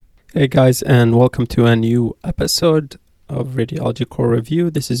Hey guys, and welcome to a new episode of Radiology Core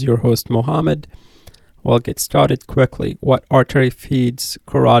Review. This is your host Mohammed. We'll get started quickly. What artery feeds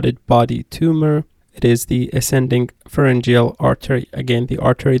carotid body tumor? It is the ascending pharyngeal artery. Again, the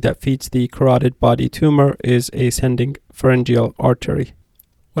artery that feeds the carotid body tumor is ascending pharyngeal artery.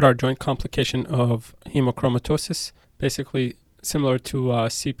 What are joint complications of hemochromatosis? Basically, similar to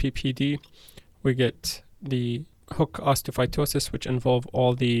CPPD, we get the hook osteophytosis, which involve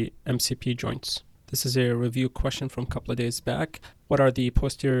all the MCP joints. This is a review question from a couple of days back. What are the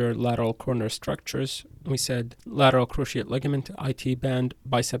posterior lateral corner structures? We said lateral cruciate ligament, IT band,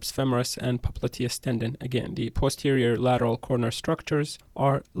 biceps femoris, and popliteus tendon. Again, the posterior lateral corner structures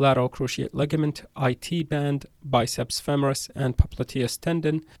are lateral cruciate ligament, IT band, biceps femoris, and popliteus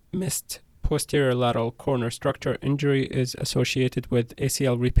tendon. Missed posterior lateral corner structure injury is associated with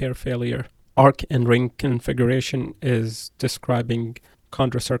ACL repair failure. Arc and ring configuration is describing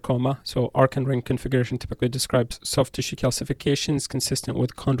chondrosarcoma. So arc and ring configuration typically describes soft tissue calcifications consistent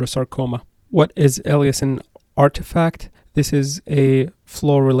with chondrosarcoma. What is Eliason artifact? This is a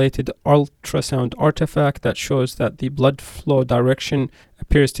flow-related ultrasound artifact that shows that the blood flow direction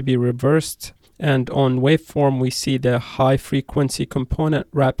appears to be reversed. And on waveform, we see the high frequency component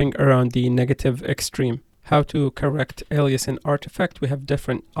wrapping around the negative extreme. How to correct Eliason artifact? We have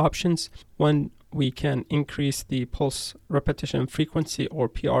different options. One, we can increase the pulse repetition frequency, or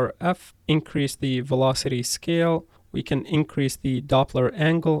PRF, increase the velocity scale. We can increase the Doppler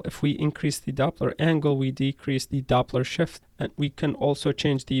angle. If we increase the Doppler angle, we decrease the Doppler shift. And we can also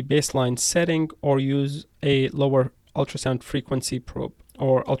change the baseline setting or use a lower ultrasound frequency probe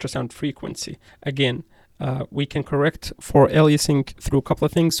or ultrasound frequency. Again, we can correct for aliasing through a couple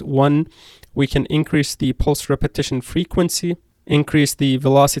of things. One, we can increase the pulse repetition frequency, increase the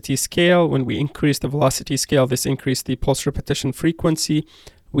velocity scale. When we increase the velocity scale, this increases the pulse repetition frequency.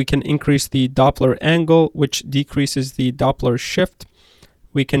 We can increase the Doppler angle, which decreases the Doppler shift.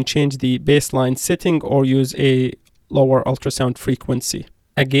 We can change the baseline setting or use a lower ultrasound frequency.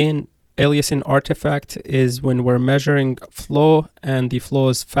 Again, Eliason artifact is when we're measuring flow and the flow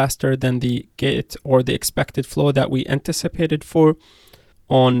is faster than the gate or the expected flow that we anticipated for.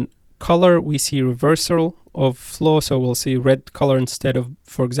 On color, we see reversal of flow, so we'll see red color instead of,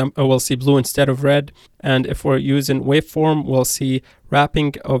 for example, we'll see blue instead of red. And if we're using waveform, we'll see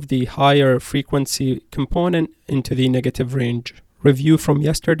wrapping of the higher frequency component into the negative range. Review from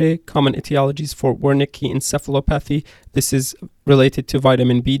yesterday, common etiologies for Wernicke encephalopathy. This is related to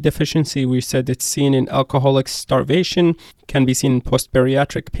vitamin B deficiency. We said it's seen in alcoholic starvation, can be seen in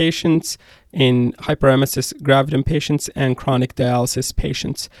post-bariatric patients, in hyperemesis gravidum patients, and chronic dialysis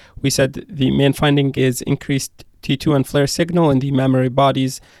patients. We said the main finding is increased T2 and flare signal in the mammary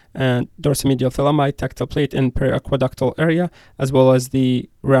bodies and dorsomedial thalami, tactile plate, and periaqueductal area, as well as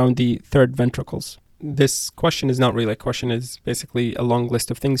around the third ventricles. This question is not really a question, it's basically a long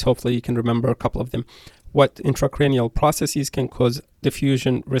list of things. Hopefully you can remember a couple of them. What intracranial processes can cause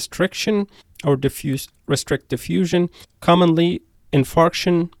diffusion restriction or restrict diffusion? Commonly,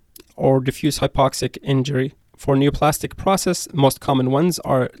 infarction or diffuse hypoxic injury. For neoplastic process, most common ones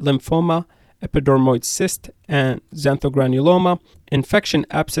are lymphoma, epidermoid cyst, and xanthogranuloma. Infection,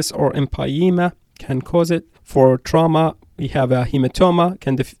 abscess, or empyema can cause it. For trauma, we have a hematoma,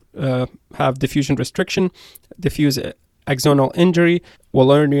 can have diffusion restriction, diffuse axonal injury,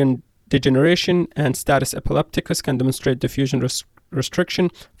 Wallerian degeneration, and status epilepticus can demonstrate diffusion restriction.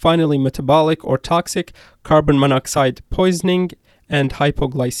 Finally, metabolic or toxic, carbon monoxide poisoning and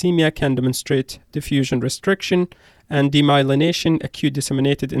hypoglycemia can demonstrate diffusion restriction. And demyelination, acute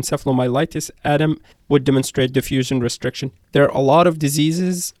disseminated encephalomyelitis, ADEM, would demonstrate diffusion restriction. There are a lot of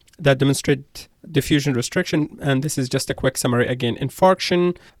diseases that demonstrate diffusion restriction, and this is just a quick summary again.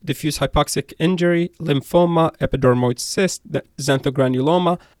 Infarction, diffuse hypoxic injury, lymphoma, epidermoid cyst,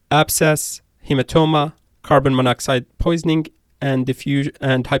 xanthogranuloma, abscess, hematoma, carbon monoxide poisoning, and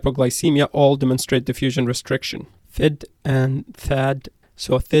hypoglycemia all demonstrate diffusion restriction. THID and THAD.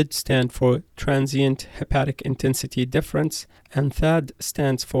 So THID stands for transient hepatic intensity difference, and THAD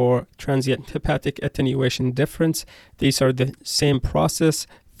stands for transient hepatic attenuation difference. These are the same process.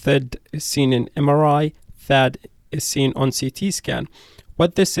 THID is seen in MRI, THAD is seen on CT scan.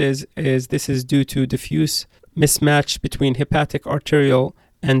 What this is this is due to diffuse mismatch between hepatic arterial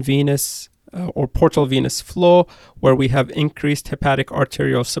and venous or portal venous flow, where we have increased hepatic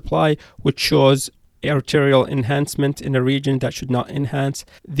arterial supply, which shows arterial enhancement in a region that should not enhance.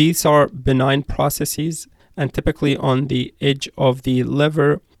 These are benign processes, and typically on the edge of the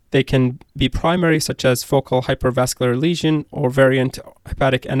liver. They can be primary, such as focal hypervascular lesion or variant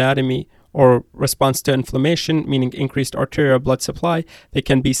hepatic anatomy or response to inflammation, meaning increased arterial blood supply. They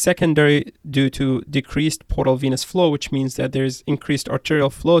can be secondary due to decreased portal venous flow, which means that there's increased arterial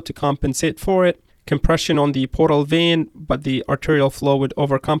flow to compensate for it. Compression on the portal vein, but the arterial flow would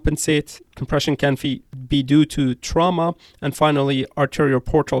overcompensate. Compression can be due to trauma. And finally, arterial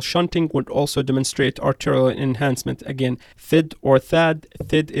portal shunting would also demonstrate arterial enhancement. Again, THID or THAD.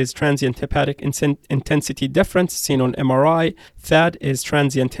 THID is transient hepatic intensity difference seen on MRI. THAD is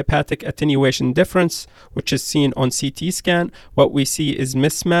transient hepatic attenuation difference, which is seen on CT scan. What we see is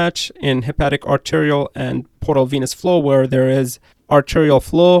mismatch in hepatic arterial and portal venous flow, where there is arterial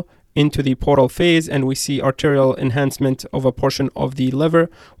flow into the portal phase, and we see arterial enhancement of a portion of the liver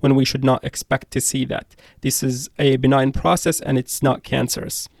when we should not expect to see that. This is a benign process and it's not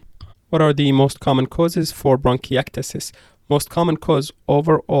cancerous. What are the most common causes for bronchiectasis? Most common cause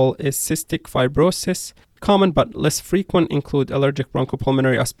overall is cystic fibrosis. Common but less frequent include allergic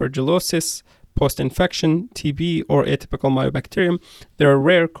bronchopulmonary aspergillosis, post-infection, TB, or atypical mycobacterium. There are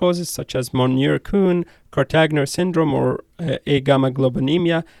rare causes such as Monier-Kuhn, Cartagner syndrome, or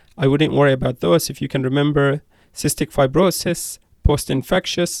agammaglobulinemia. I wouldn't worry about those. If you can remember cystic fibrosis,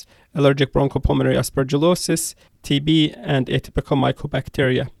 post-infectious, allergic bronchopulmonary aspergillosis, TB, and atypical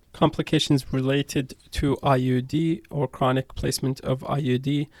mycobacteria. Complications related to IUD or chronic placement of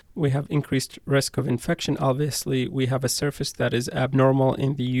IUD. We have increased risk of infection. Obviously, we have a surface that is abnormal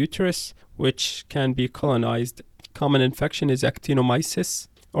in the uterus, which can be colonized. Common infection is actinomyces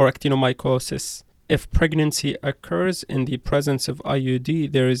or actinomycosis. If pregnancy occurs in the presence of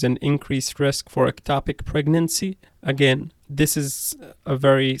IUD, there is an increased risk for ectopic pregnancy. Again, this is a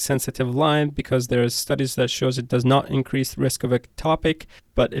very sensitive line because there are studies that shows it does not increase risk of ectopic.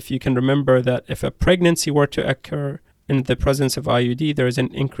 But if you can remember that if a pregnancy were to occur in the presence of IUD, there is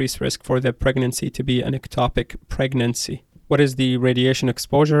an increased risk for the pregnancy to be an ectopic pregnancy. What is the radiation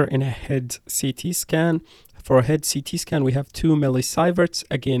exposure in a head CT scan? For a head CT scan, we have 2 millisieverts.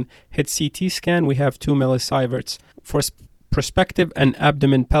 Again, head CT scan, we have 2 millisieverts. For prospective and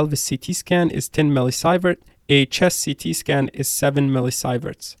abdomen pelvis CT scan is 10 millisievert. A chest CT scan is 7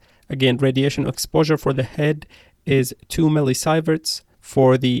 millisieverts. Again, radiation exposure for the head is 2 millisieverts.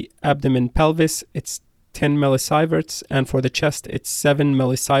 For the abdomen pelvis, it's 10 millisieverts. And for the chest, it's 7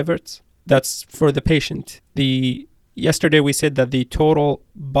 millisieverts. That's for the patient. Yesterday we said that the total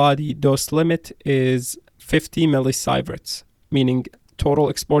body dose limit is 50 millisieverts, meaning total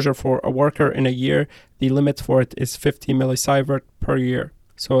exposure for a worker in a year, the limit for it is 50 millisievert per year.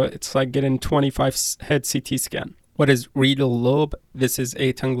 So it's like getting 25 head CT scan. What is radial lobe? This is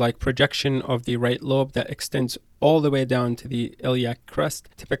a tongue-like projection of the right lobe that extends all the way down to the iliac crest,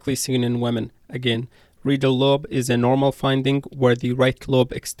 typically seen in women. Again, radial lobe is a normal finding where the right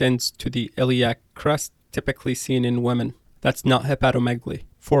lobe extends to the iliac crest, typically seen in women. That's not hepatomegaly.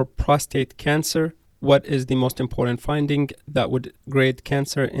 For prostate cancer, what is the most important finding that would grade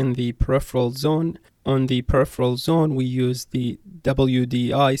cancer in the peripheral zone? On the peripheral zone, we use the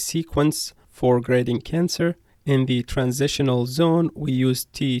WDI sequence for grading cancer. In the transitional zone, we use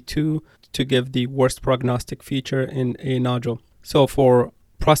T2 to give the worst prognostic feature in a nodule. So for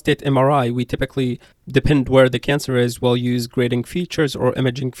prostate MRI, we typically, depend where the cancer is, we'll use grading features or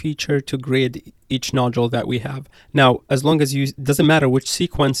imaging feature to grade each nodule that we have. Now, as long as doesn't matter which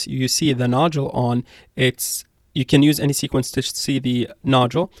sequence you see the nodule on, you can use any sequence to see the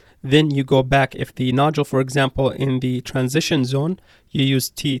nodule. Then you go back, if the nodule, for example, in the transition zone, you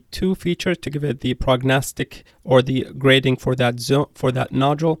use T2 feature to give it the prognostic or the grading for that zone, for that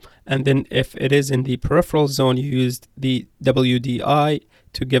nodule. And then if it is in the peripheral zone, you use the WDI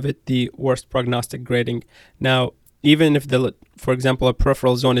to give it the worst prognostic grading. Now, even if for example, a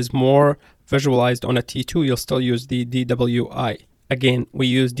peripheral zone is more visualized on a T2, you'll still use the DWI. Again, we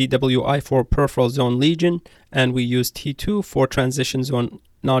use DWI for peripheral zone lesion, and we use T2 for transition zone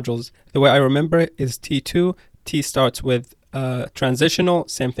nodules. The way I remember it is T2, T starts with transitional,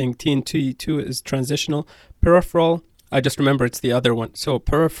 same thing, T and T2 is transitional. Peripheral, I just remember it's the other one. So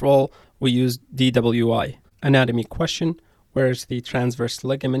peripheral, we use DWI. Anatomy question. Where's the transverse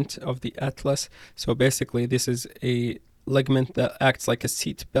ligament of the atlas? So basically, this is a ligament that acts like a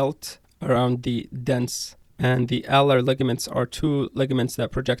seat belt around the dens. And the alar ligaments are 2 ligaments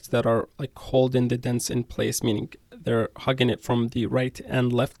that project that are like holding the dens in place, meaning they're hugging it from the right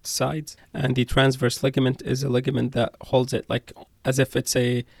and left sides. And the transverse ligament is a ligament that holds it like as if it's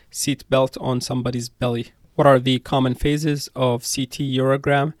a seat belt on somebody's belly. What are the common phases of CT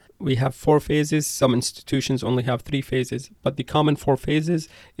urogram? we have 4 phases. Some institutions only have 3 phases, but the common 4 phases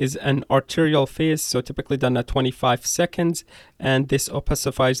is an arterial phase, so typically done at 25 seconds, and this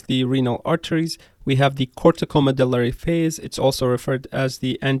opacifies the renal arteries. We have the corticomedullary phase. It's also referred as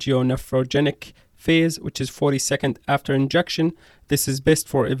the angionephrogenic phase, which is 40 seconds after injection. This is best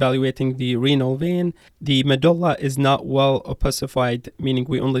for evaluating the renal vein. The medulla is not well opacified, meaning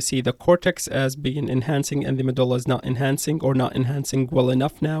we only see the cortex as being enhancing and the medulla is not enhancing or not enhancing well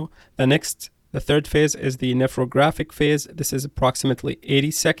enough now. The third phase is the nephrographic phase. This is approximately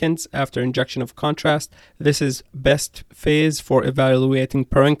 80 seconds after injection of contrast. This is best phase for evaluating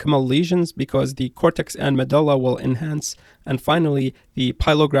parenchymal lesions because the cortex and medulla will enhance. And finally, the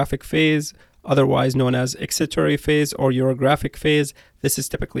pylographic phase, otherwise known as excitatory phase or urographic phase. This is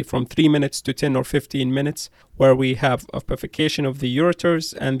typically from 3 minutes to 10 or 15 minutes, where we have opacification of the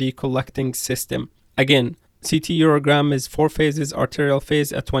ureters and the collecting system. Again, CT urogram is 4 phases. Arterial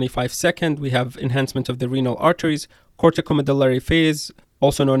phase at 25 seconds. We have enhancement of the renal arteries. Corticomedullary phase,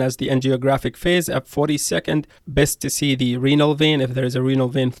 also known as the angiographic phase, at 40 seconds. Best to see the renal vein if there is a renal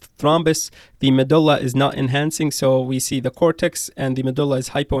vein thrombus. The medulla is not enhancing, so we see the cortex and the medulla is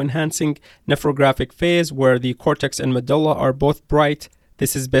hypoenhancing. Nephrographic phase, where the cortex and medulla are both bright.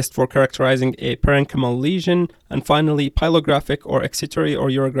 This is best for characterizing a parenchymal lesion. And finally, pylographic or excitatory or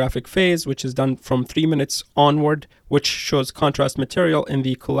urographic phase, which is done from 3 minutes onward, which shows contrast material in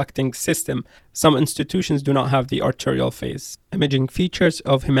the collecting system. Some institutions do not have the arterial phase. Imaging features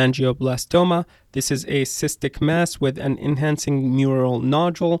of hemangioblastoma. This is a cystic mass with an enhancing mural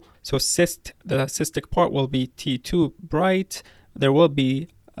nodule. So the cystic part will be T2 bright. There will be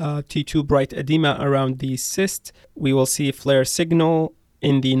T2 bright edema around the cyst. We will see flare signal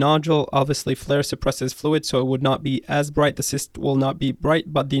in the nodule. Obviously, flare suppresses fluid, so it would not be as bright. The cyst will not be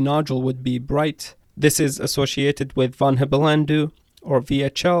bright, but the nodule would be bright. This is associated with von Hippel-Lindau or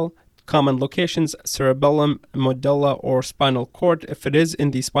VHL. Common locations: cerebellum, medulla, or spinal cord. If it is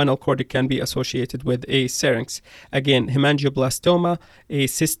in the spinal cord, it can be associated with a syrinx. Again, hemangioblastoma, a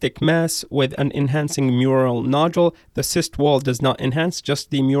cystic mass with an enhancing mural nodule. The cyst wall does not enhance,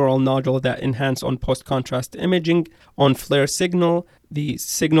 just the mural nodule that enhance on post-contrast imaging. On flare signal, the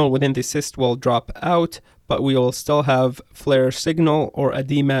signal within the cyst will drop out, but we will still have flare signal or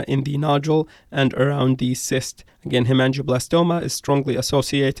edema in the nodule and around the cyst. Again, hemangioblastoma is strongly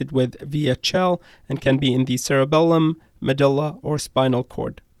associated with VHL and can be in the cerebellum, medulla, or spinal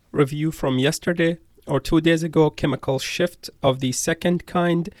cord. Review from yesterday or 2 days ago, chemical shift of the second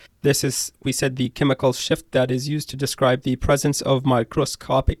kind. This is, we said, the chemical shift that is used to describe the presence of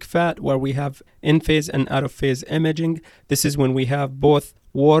microscopic fat, where we have in-phase and out-of-phase imaging. This is when we have both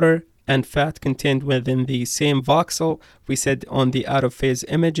water and fat contained within the same voxel. We said on the out-of-phase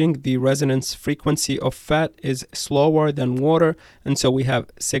imaging, the resonance frequency of fat is slower than water, and so we have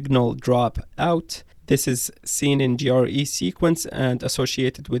signal drop out. This is seen in GRE sequence and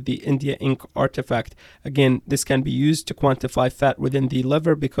associated with the India ink artifact. Again, this can be used to quantify fat within the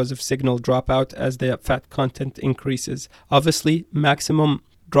liver because of signal dropout as the fat content increases. Obviously, maximum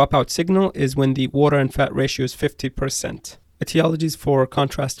dropout signal is when the water and fat ratio is 50%. Etiologies for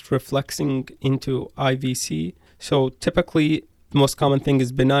contrast reflexing into IVC. So typically, the most common thing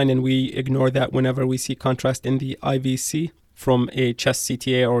is benign, and we ignore that whenever we see contrast in the IVC from a chest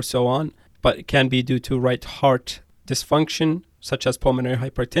CTA or so on. But it can be due to right heart dysfunction, such as pulmonary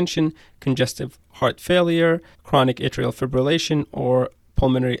hypertension, congestive heart failure, chronic atrial fibrillation, or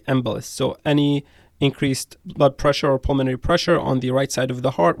pulmonary embolus. So any increased blood pressure or pulmonary pressure on the right side of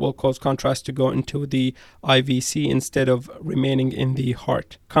the heart will cause contrast to go into the IVC instead of remaining in the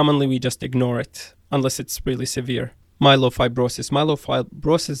heart. Commonly, we just ignore it unless it's really severe. Myelofibrosis.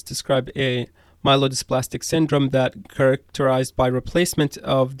 Myelofibrosis describes a myelodysplastic syndrome that characterized by replacement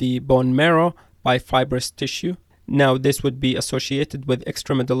of the bone marrow by fibrous tissue. Now, this would be associated with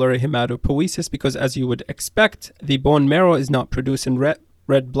extramedullary hematopoiesis because, as you would expect, the bone marrow is not producing red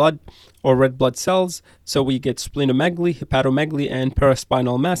blood or red blood cells, so we get splenomegaly, hepatomegaly, and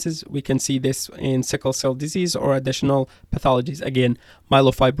paraspinal masses. We can see this in sickle cell disease or additional pathologies. Again,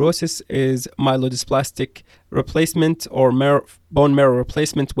 myelofibrosis is myelodysplastic replacement or bone marrow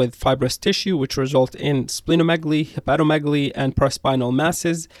replacement with fibrous tissue, which result in splenomegaly, hepatomegaly, and paraspinal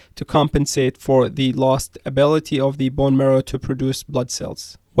masses to compensate for the lost ability of the bone marrow to produce blood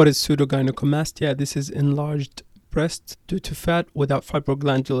cells. What is pseudogynecomastia? This is enlarged breast due to fat without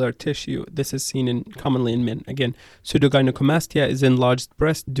fibroglandular tissue. This is seen commonly in men. Again, pseudogynecomastia is enlarged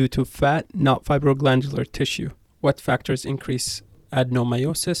breast due to fat, not fibroglandular tissue. What factors increase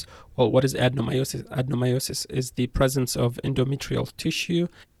adenomyosis. Well, what is adenomyosis? Adenomyosis is the presence of endometrial tissue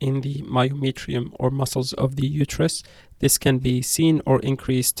in the myometrium or muscles of the uterus. This can be seen or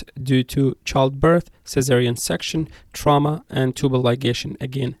increased due to childbirth, cesarean section, trauma, and tubal ligation.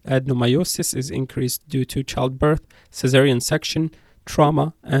 Again, adenomyosis is increased due to childbirth, cesarean section,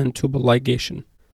 trauma, and tubal ligation.